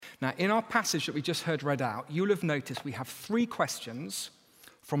Now, in our passage that we just heard read out, you'll have noticed we have 3 questions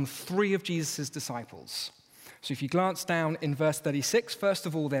from 3 of Jesus' disciples. So if you glance down in verse 36, first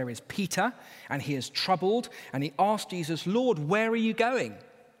of all, there is Peter, and he is troubled, and he asks Jesus, Lord, where are you going?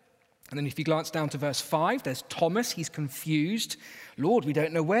 And then if you glance down to verse 5, there's Thomas, he's confused. Lord, we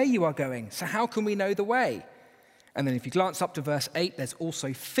don't know where you are going, so how can we know the way? And then if you glance up to verse 8, there's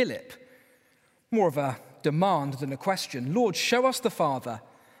also Philip, more of a demand than a question. Lord, show us the Father,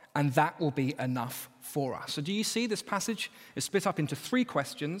 and that will be enough for us. So do you see this passage is split up into 3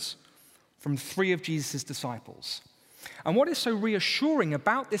 questions from 3 of Jesus' disciples? And what is so reassuring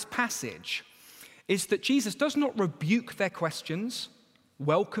about this passage is that Jesus does not rebuke their questions,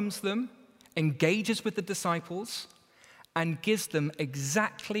 welcomes them, engages with the disciples, and gives them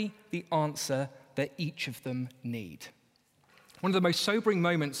exactly the answer that each of them need. One of the most sobering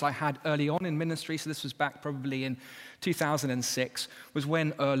moments I had early on in ministry, so this was back probably in 2006, was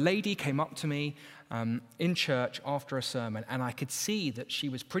when a lady came up to me in church after a sermon, and I could see that she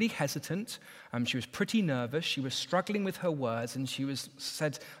was pretty hesitant, she was pretty nervous, she was struggling with her words, and she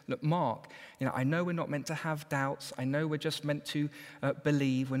said, look, Mark, I know we're not meant to have doubts, I know we're just meant to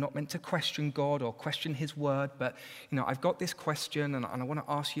believe, we're not meant to question God or question his word, but I've got this question and I want to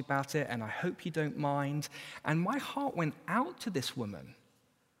ask you about it, and I hope you don't mind. And my heart went out to this woman,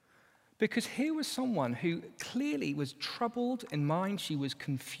 because here was someone who clearly was troubled in mind. She was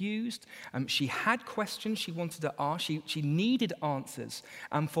confused. She had questions she wanted to ask. She needed answers.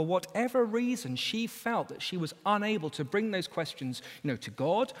 And for whatever reason, she felt that she was unable to bring those questions, to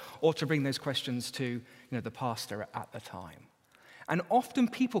God, or to bring those questions to, the pastor at the time. And often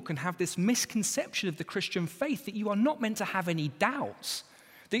people can have this misconception of the Christian faith that you are not meant to have any doubts,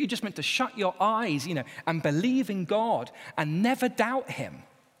 that you're just meant to shut your eyes, and believe in God and never doubt him.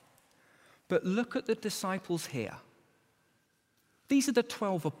 But look at the disciples here. These are the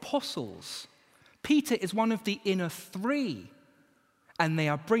 12 apostles. Peter is one of the inner 3. And they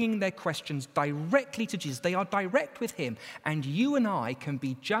are bringing their questions directly to Jesus. They are direct with him. And you and I can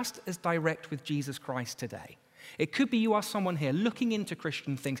be just as direct with Jesus Christ today. It could be you are someone here looking into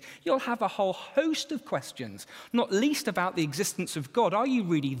Christian things. You'll have a whole host of questions, not least about the existence of God. Are you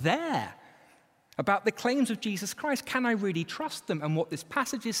really there? About the claims of Jesus Christ, can I really trust them? And what this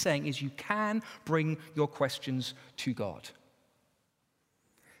passage is saying is you can bring your questions to God.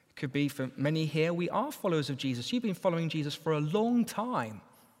 It could be for many here, we are followers of Jesus. You've been following Jesus for a long time.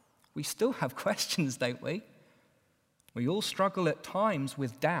 We still have questions, don't we? We all struggle at times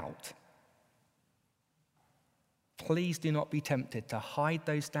with doubt. Please do not be tempted to hide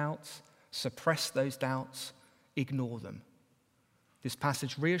those doubts, suppress those doubts, ignore them. This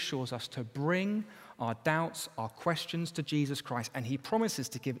passage reassures us to bring our doubts, our questions to Jesus Christ, and he promises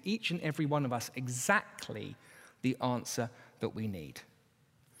to give each and every one of us exactly the answer that we need.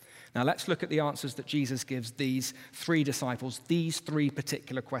 Now let's look at the answers that Jesus gives these 3 disciples, these 3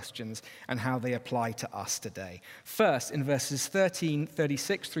 particular questions, and how they apply to us today. First, in verses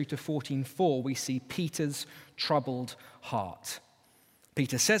 13:36 through to 14:4, we see Peter's troubled heart.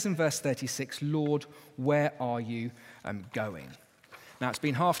 Peter says in verse 36, Lord, where are you going? Now, it's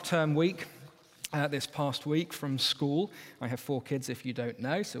been half-term week this past week from school. I have 4 kids, if you don't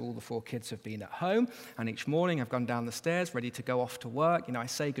know, so all the 4 kids have been at home. And each morning I've gone down the stairs, ready to go off to work. I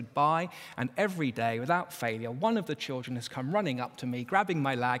say goodbye. And every day, without failure, one of the children has come running up to me, grabbing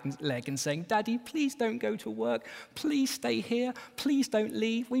my leg and saying, Daddy, please don't go to work. Please stay here. Please don't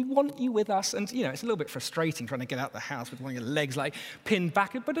leave. We want you with us. And, it's a little bit frustrating trying to get out of the house with one of your legs pinned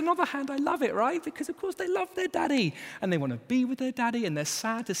back. But on the other hand, I love it, right? Because, of course, they love their daddy. And they want to be with their daddy. And they're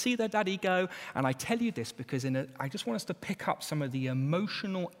sad to see their daddy go. And I tell you this because I just want us to pick up some of the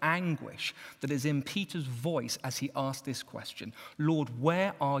emotional anguish that is in Peter's voice as he asked this question. Lord,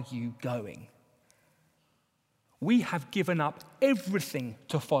 where are you going? We have given up everything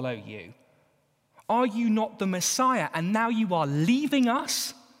to follow you. Are you not the Messiah? And now you are leaving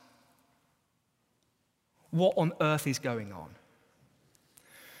us? What on earth is going on?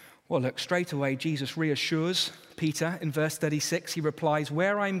 Well, look, straight away, Jesus reassures Peter in verse 36. He replies,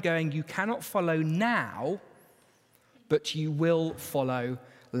 where I'm going, you cannot follow now, but you will follow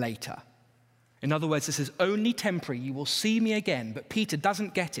later. In other words, this is only temporary. You will see me again. But Peter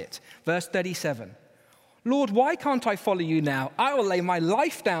doesn't get it. Verse 37, Lord, why can't I follow you now? I will lay my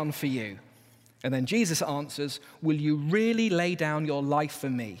life down for you. And then Jesus answers, will you really lay down your life for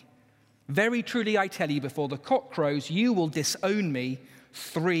me? Very truly, I tell you, before the cock crows, you will disown me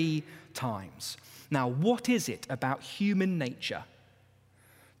 3 times. Now, what is it about human nature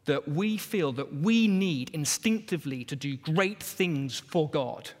that we feel that we need instinctively to do great things for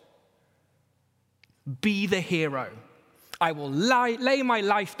God? Be the hero. I will lay my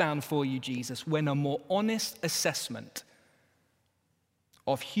life down for you, Jesus, when a more honest assessment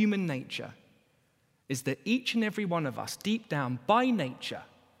of human nature is that each and every one of us, deep down by nature,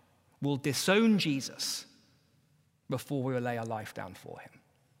 will disown Jesus before we will lay our life down for him.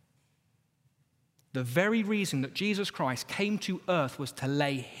 The very reason that Jesus Christ came to earth was to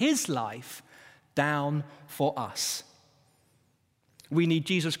lay his life down for us. We need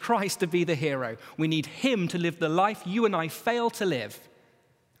Jesus Christ to be the hero. We need him to live the life you and I fail to live.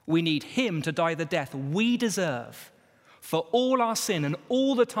 We need him to die the death we deserve for all our sin and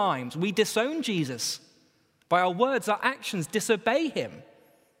all the times we disown Jesus. By our words, our actions disobey him.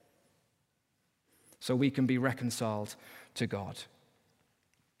 So we can be reconciled to God.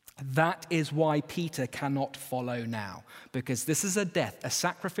 That is why Peter cannot follow now, because this is a death, a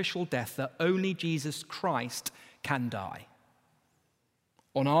sacrificial death that only Jesus Christ can die.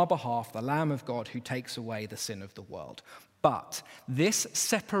 On our behalf, the Lamb of God who takes away the sin of the world. But this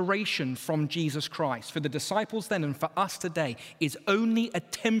separation from Jesus Christ, for the disciples then and for us today, is only a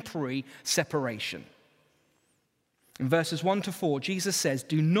temporary separation. In verses 1-4, Jesus says,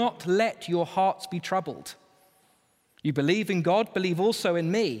 "Do not let your hearts be troubled. You believe in God, believe also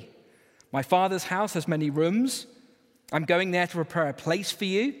in me. My Father's house has many rooms. I'm going there to prepare a place for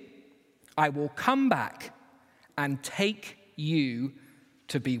you. I will come back and take you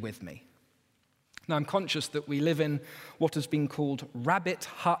to be with me." Now, I'm conscious that we live in what has been called Rabbit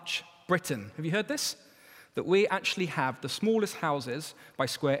Hutch Britain. Have you heard this? That we actually have the smallest houses by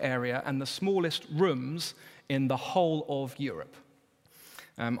square area and the smallest rooms in the whole of Europe.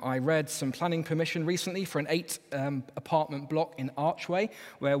 I read some planning permission recently for an 8-apartment block in Archway,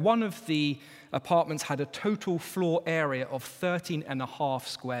 where one of the apartments had a total floor area of 13.5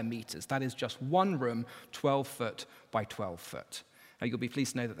 square meters. That is just one room, 12 foot by 12 foot. You'll be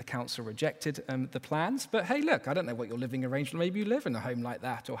pleased to know that the council rejected the plans. But hey, look, I don't know what your living arrangement. Maybe you live in a home like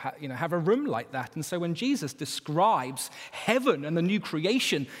that or have a room like that. And so when Jesus describes heaven and the new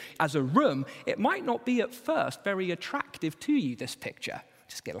creation as a room, it might not be at first very attractive to you, this picture.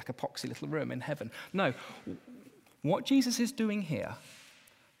 Just get like a poxy little room in heaven. No, what Jesus is doing here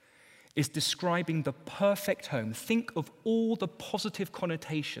is describing the perfect home. Think of all the positive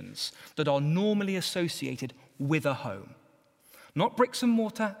connotations that are normally associated with a home. Not bricks and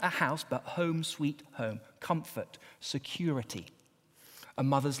mortar, a house, but home, sweet home. Comfort, security, a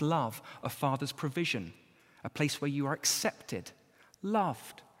mother's love, a father's provision, a place where you are accepted,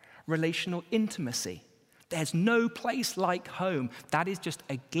 loved, relational intimacy. There's no place like home. That is just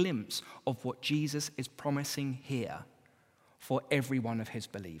a glimpse of what Jesus is promising here for every one of his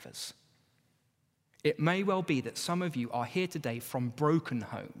believers. It may well be that some of you are here today from broken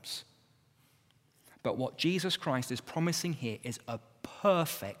homes. But what Jesus Christ is promising here is a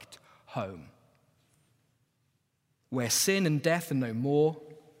perfect home, where sin and death are no more,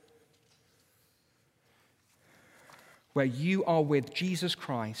 where you are with Jesus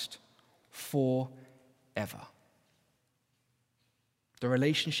Christ forever. The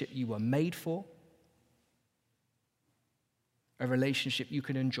relationship you were made for, a relationship you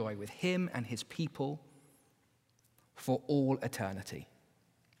can enjoy with him and his people for all eternity.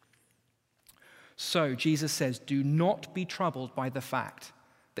 So Jesus says, do not be troubled by the fact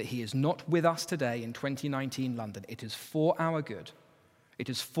that he is not with us today in 2019 London. It is for our good. It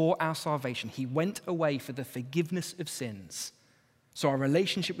is for our salvation. He went away for the forgiveness of sins, so our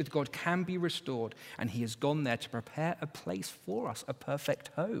relationship with God can be restored, and he has gone there to prepare a place for us, a perfect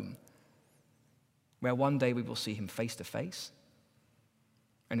home, where one day we will see him face to face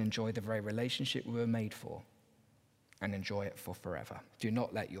and enjoy the very relationship we were made for and enjoy it for forever. Do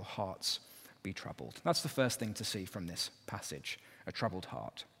not let your hearts be troubled. That's the first thing to see from this passage, a troubled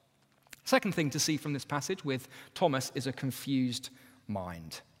heart. Second thing to see from this passage with Thomas is a confused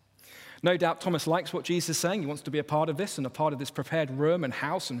mind. No doubt Thomas likes what Jesus is saying. He wants to be a part of this and a part of this prepared room and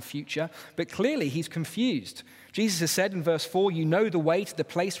house and future, but clearly he's confused. Jesus has said in verse 4, you know the way to the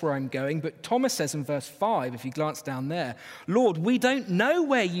place where I'm going, but Thomas says in verse 5, if you glance down there, Lord, we don't know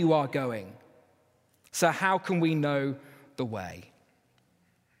where you are going, so how can we know the way?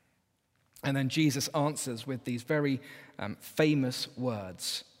 And then Jesus answers with these very famous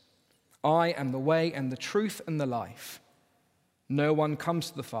words. I am the way and the truth and the life. No one comes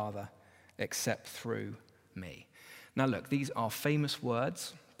to the Father except through me. Now look, these are famous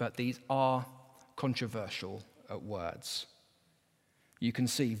words, but these are controversial words. You can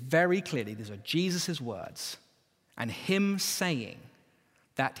see very clearly these are Jesus' words and him saying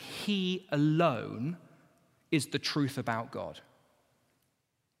that he alone is the truth about God.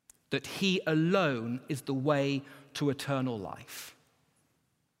 That he alone is the way to eternal life.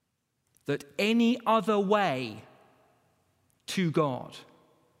 That any other way to God,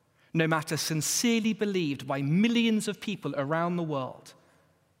 no matter sincerely believed by millions of people around the world,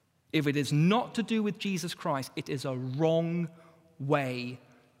 if it is not to do with Jesus Christ, it is a wrong way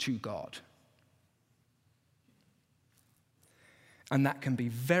to God. And that can be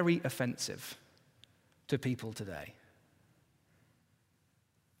very offensive to people today.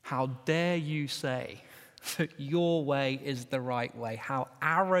 How dare you say that your way is the right way? How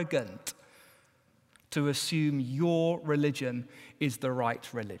arrogant to assume your religion is the right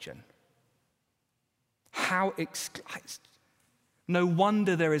religion. No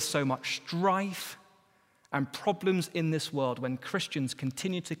wonder there is so much strife and problems in this world when Christians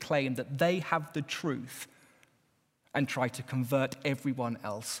continue to claim that they have the truth and try to convert everyone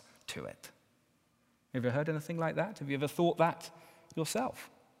else to it. Have you ever heard anything like that? Have you ever thought that yourself?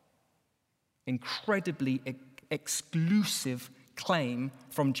 Incredibly exclusive claim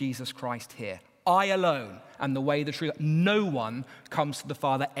from Jesus Christ here. I alone am the way, the truth. No one comes to the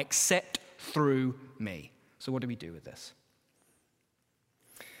Father except through me. So what do we do with this?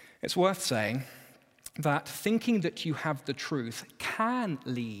 It's worth saying that thinking that you have the truth can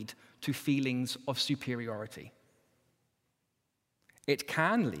lead to feelings of superiority. It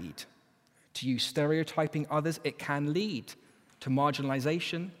can lead to you stereotyping others. It can lead to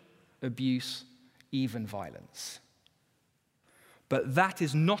marginalization, abuse, even violence. But that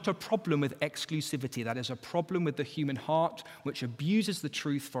is not a problem with exclusivity. That is a problem with the human heart, which abuses the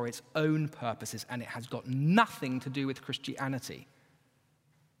truth for its own purposes, and it has got nothing to do with Christianity,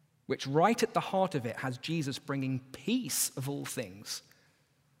 which right at the heart of it has Jesus bringing peace of all things,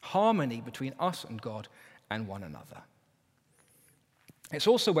 harmony between us and God and one another. It's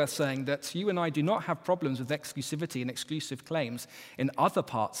also worth saying that you and I do not have problems with exclusivity and exclusive claims in other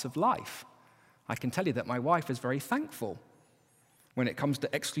parts of life. I can tell you that my wife is very thankful when it comes to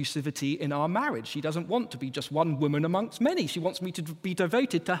exclusivity in our marriage. She doesn't want to be just one woman amongst many. She wants me to be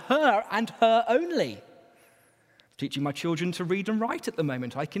devoted to her and her only. Teaching my children to read and write at the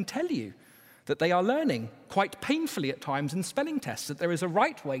moment, I can tell you that they are learning quite painfully at times in spelling tests that there is a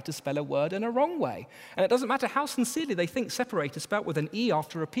right way to spell a word and a wrong way. And it doesn't matter how sincerely they think separate is spelt with an E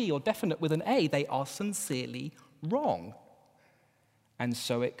after a P or definite with an A, they are sincerely wrong. And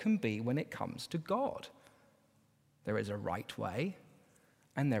so it can be when it comes to God. There is a right way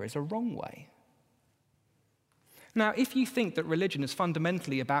and there is a wrong way. Now, if you think that religion is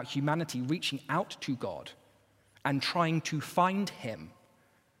fundamentally about humanity reaching out to God and trying to find him,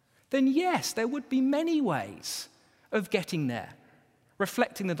 then yes, there would be many ways of getting there,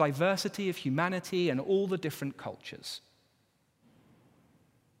 reflecting the diversity of humanity and all the different cultures.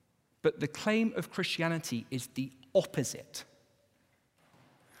 But the claim of Christianity is the opposite.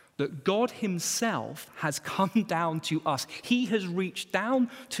 That God himself has come down to us. He has reached down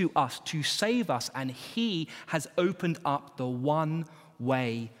to us to save us, and he has opened up the one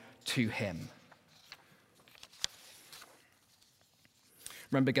way to him.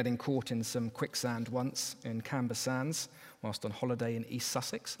 Remember getting caught in some quicksand once in Camber Sands whilst on holiday in East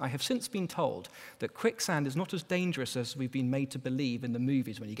Sussex? I have since been told that quicksand is not as dangerous as we've been made to believe in the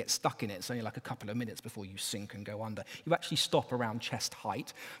movies. When you get stuck in it, it's only like a couple of minutes before you sink and go under. You actually stop around chest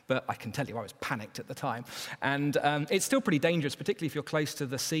height, but I can tell you I was panicked at the time. And it's still pretty dangerous, particularly if you're close to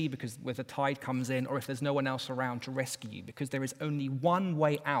the sea, because where the tide comes in, or if there's no one else around to rescue you, because there is only one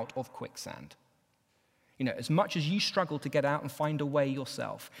way out of quicksand. You know, as much as you struggle to get out and find a way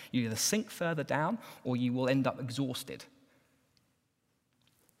yourself, you either sink further down or you will end up exhausted.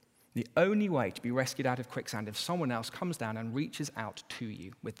 The only way to be rescued out of quicksand is if someone else comes down and reaches out to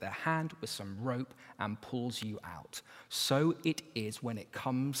you with their hand, with some rope, and pulls you out. So it is when it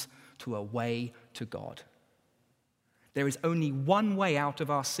comes to a way to God. There is only one way out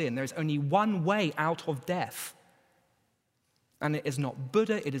of our sin. There is only one way out of death. And it is not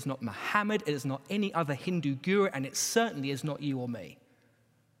Buddha, it is not Muhammad, it is not any other Hindu guru, and it certainly is not you or me.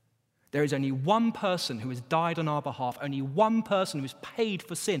 There is only one person who has died on our behalf, only one person who has paid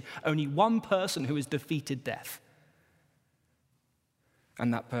for sin, only one person who has defeated death.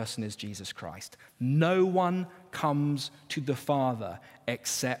 And that person is Jesus Christ. No one comes to the Father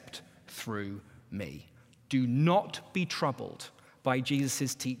except through me. Do not be troubled by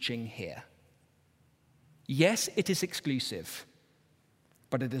Jesus' teaching here. Yes, it is exclusive,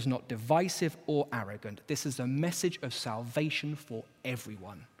 but it is not divisive or arrogant. This is a message of salvation for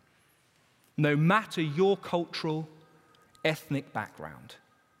everyone, no matter your cultural, ethnic background.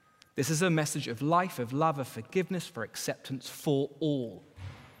 This is a message of life, of love, of forgiveness, for acceptance for all.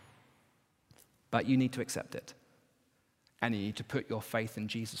 But you need to accept it, and you need to put your faith in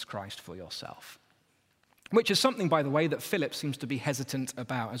Jesus Christ for yourself. Which is something, by the way, that Philip seems to be hesitant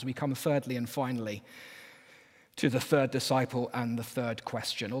about as we come thirdly and finally to the third disciple and the third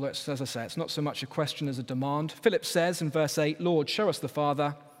question. Although, as I say, it's not so much a question as a demand. Philip says in verse 8, "Lord, show us the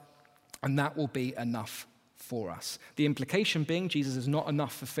Father, and that will be enough for us." The implication being Jesus is not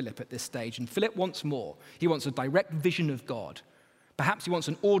enough for Philip at this stage, and Philip wants more. He wants a direct vision of God. Perhaps he wants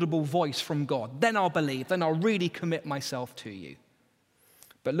an audible voice from God. Then I'll believe, then I'll really commit myself to you.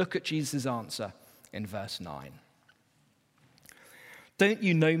 But look at Jesus' answer in verse 9. "Don't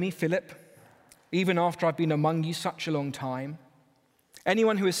you know me, Philip, even after I've been among you such a long time?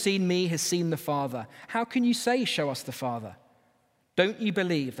 Anyone who has seen me has seen the Father. How can you say, 'Show us the Father'? Don't you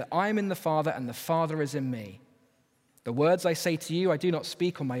believe that I am in the Father and the Father is in me? The words I say to you, I do not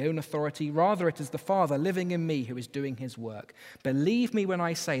speak on my own authority. Rather, it is the Father living in me who is doing his work. Believe me when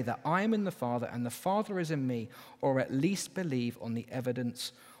I say that I am in the Father and the Father is in me, or at least believe on the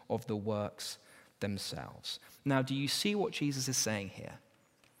evidence of the works themselves." Now, do you see what Jesus is saying here?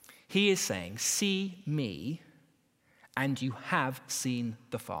 He is saying, see me, and you have seen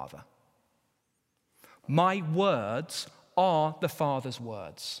the Father. My words are the Father's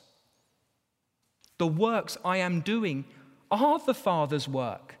words. The works I am doing are the Father's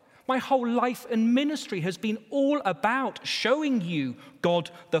work. My whole life and ministry has been all about showing you God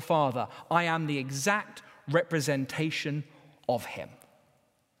the Father. I am the exact representation of him.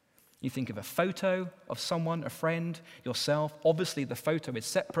 You think of a photo of someone, a friend, yourself. Obviously, the photo is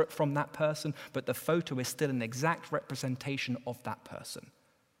separate from that person, but the photo is still an exact representation of that person.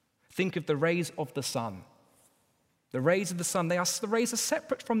 Think of the rays of the sun. The rays of the sun, the rays are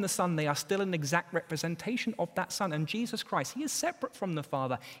separate from the sun. They are still an exact representation of that sun. And Jesus Christ, he is separate from the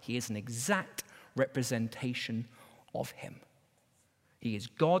Father. He is an exact representation of him. He is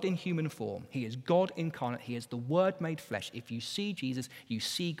God in human form. He is God incarnate. He is the Word made flesh. If you see Jesus, you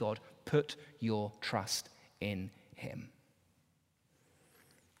see God. Put your trust in him.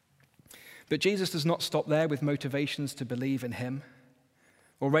 But Jesus does not stop there with motivations to believe in him.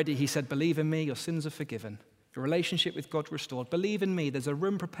 Already he said, "Believe in me, your sins are forgiven. Your relationship with God restored. Believe in me, there's a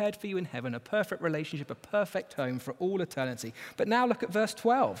room prepared for you in heaven, a perfect relationship, a perfect home for all eternity." But now look at verse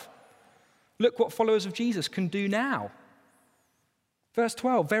 12. Look what followers of Jesus can do now. Verse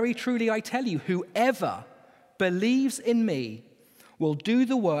 12, "Very truly I tell you, whoever believes in me will do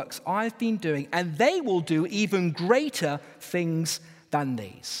the works I've been doing, and they will do even greater things than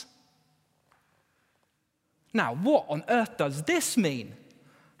these." Now, what on earth does this mean?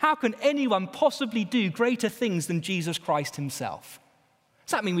 How can anyone possibly do greater things than Jesus Christ himself?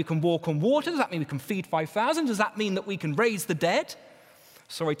 Does that mean we can walk on water? Does that mean we can feed 5,000? Does that mean that we can raise the dead?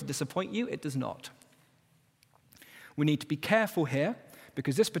 Sorry to disappoint you, it does not. We need to be careful here,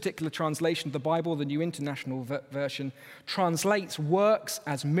 because this particular translation of the Bible, the New International Version, translates works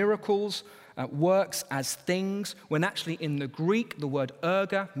as miracles, works as things, when actually in the Greek, the word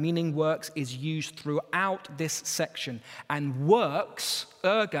erga, meaning works, is used throughout this section. And works,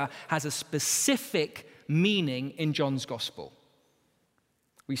 erga, has a specific meaning in John's Gospel.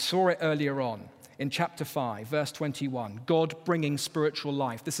 We saw it earlier on in chapter 5, verse 21, God bringing spiritual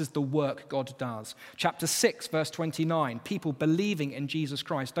life. This is the work God does. Chapter 6, verse 29, people believing in Jesus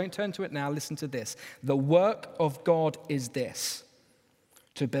Christ. Don't turn to it now, listen to this. The work of God is this,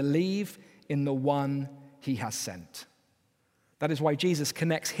 to believe in the one he has sent. That is why Jesus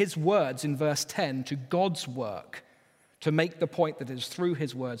connects his words in verse 10 to God's work, to make the point that it is through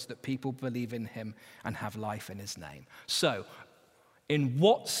his words that people believe in him and have life in his name. So, in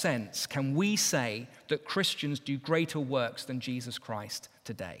what sense can we say that Christians do greater works than Jesus Christ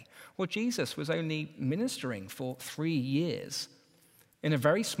today? Well, Jesus was only ministering for 3 years in a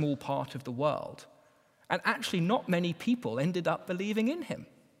very small part of the world, and actually not many people ended up believing in him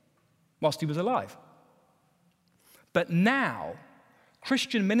whilst he was alive. But now,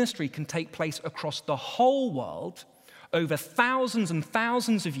 Christian ministry can take place across the whole world over thousands and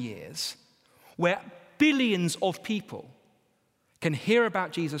thousands of years, where billions of people can hear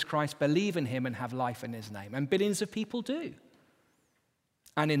about Jesus Christ, believe in him, and have life in his name. And billions of people do.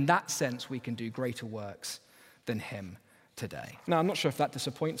 And in that sense, we can do greater works than him today. Now, I'm not sure if that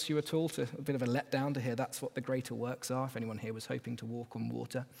disappoints you at all, to a bit of a letdown to hear that's what the greater works are, if anyone here was hoping to walk on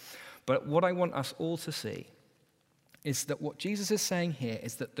water. But what I want us all to see is that what Jesus is saying here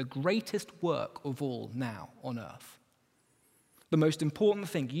is that the greatest work of all now on earth, the most important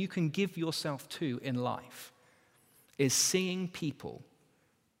thing you can give yourself to in life, is seeing people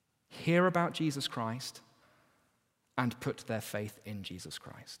hear about Jesus Christ and put their faith in Jesus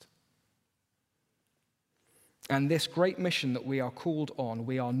Christ. And this great mission that we are called on,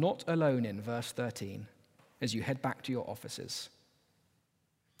 we are not alone in, verse 13, as you head back to your offices.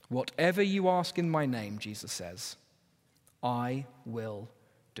 Whatever you ask in my name, Jesus says, I will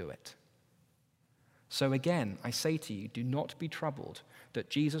do it. So again, I say to you, do not be troubled that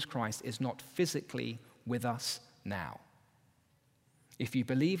Jesus Christ is not physically with us now. If you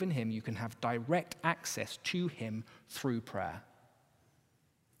believe in him, you can have direct access to him through prayer.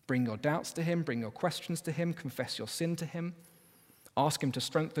 Bring your doubts to him, bring your questions to him, confess your sin to him. Ask him to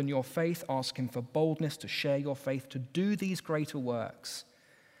strengthen your faith, ask him for boldness to share your faith, to do these greater works.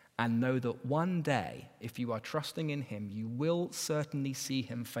 And know that one day, if you are trusting in him, you will certainly see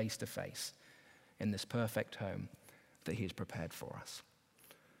him face to face in this perfect home that he has prepared for us.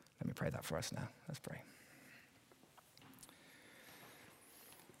 Let me pray that for us now. Let's pray.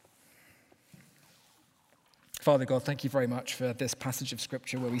 Father God, thank you very much for this passage of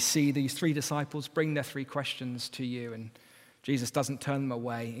Scripture where we see these three disciples bring their three questions to you, and Jesus doesn't turn them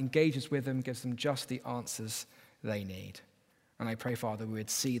away, engages with them, gives them just the answers they need. And I pray, Father, we would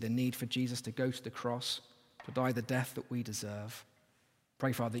see the need for Jesus to go to the cross, to die the death that we deserve.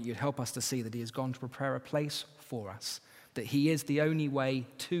 Pray, Father, that you'd help us to see that he has gone to prepare a place for us, that he is the only way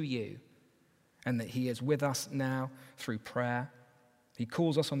to you, and that he is with us now through prayer. He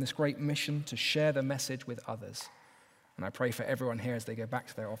calls us on this great mission to share the message with others. And I pray for everyone here as they go back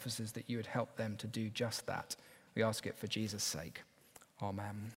to their offices that you would help them to do just that. We ask it for Jesus' sake. Amen.